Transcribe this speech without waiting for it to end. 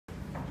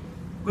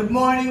Good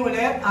morning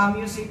ulit,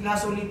 music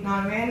class ulit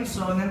namin.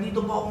 So,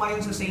 nandito po ako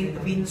ngayon sa St.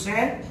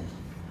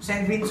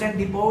 Vincent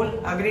de Paul,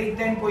 grade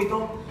 10 po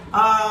ito.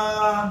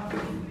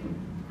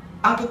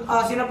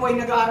 Sila po ay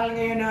nag-aaral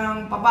ngayon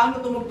ng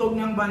paano tumugtog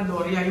ng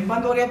bandoria. Yung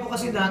bandoria po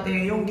kasi dati,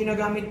 yung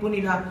ginagamit po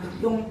nila,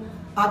 yung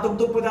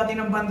tugtog po dati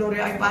ng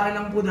bandoria ay para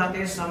lang po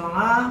dati sa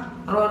mga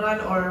rural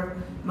or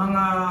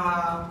mga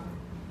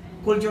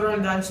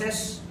cultural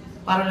dances,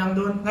 para lang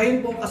doon.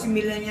 Ngayon po kasi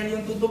millennial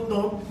yung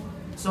tutugtog.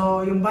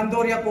 So, yung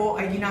bandoria po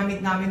ay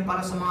ginamit namin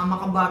para sa mga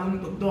makabagong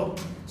tugtog.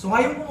 So,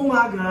 ngayon po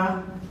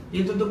umaga,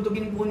 yung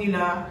tutugtugin po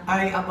nila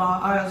ay,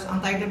 ang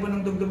title po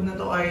ng tugtog na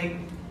to ay,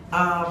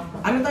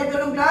 ano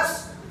title ng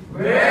class?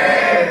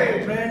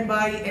 Burn! Burn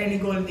by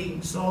Ellie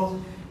Goulding. So,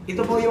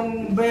 ito po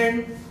yung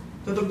Burn,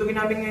 tutugtugin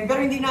namin ngayon. Pero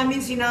hindi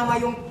namin sinama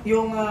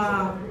yung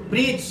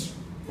bridge.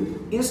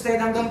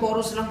 Instead, hanggang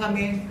chorus lang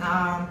kami.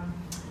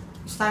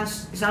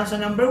 Stanza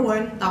number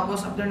 1,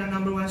 tapos after ng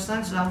number 1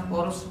 stanza,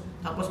 chorus.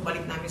 Tapos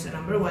balik namin sa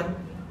number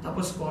 1,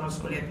 tapos chorus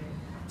ulit.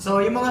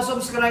 So, yung mga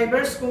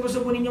subscribers, kung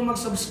gusto po ninyong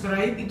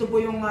mag-subscribe, ito po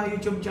yung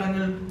YouTube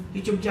channel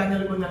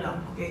ko na lang.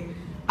 Okay?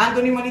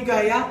 Anthony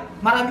Maligaya,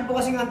 marami po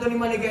kasing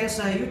Anthony Maligaya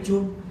sa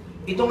YouTube.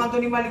 Itong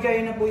Anthony Maligaya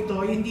na po ito,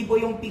 hindi po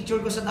yung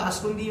picture ko sa taas,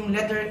 kundi yung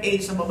letter A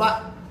sa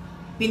baba.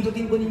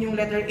 Pindutin po ninyo yung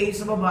letter A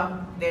sa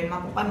baba, then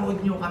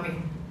mapapanood nyo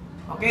kami.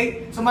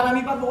 Okay? So,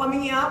 marami pa po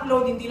kaming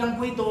i-upload, hindi lang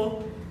po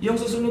ito. Yung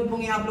susunod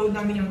pong i-upload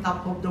namin yung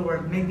Top of the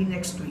World, maybe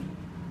next week.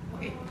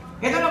 Okay?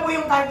 Ito na po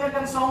yung title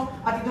ng song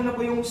at ito na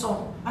po yung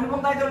song. Ano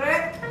pong title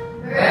ulit?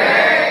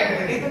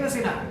 Hey! Ito na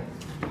sila.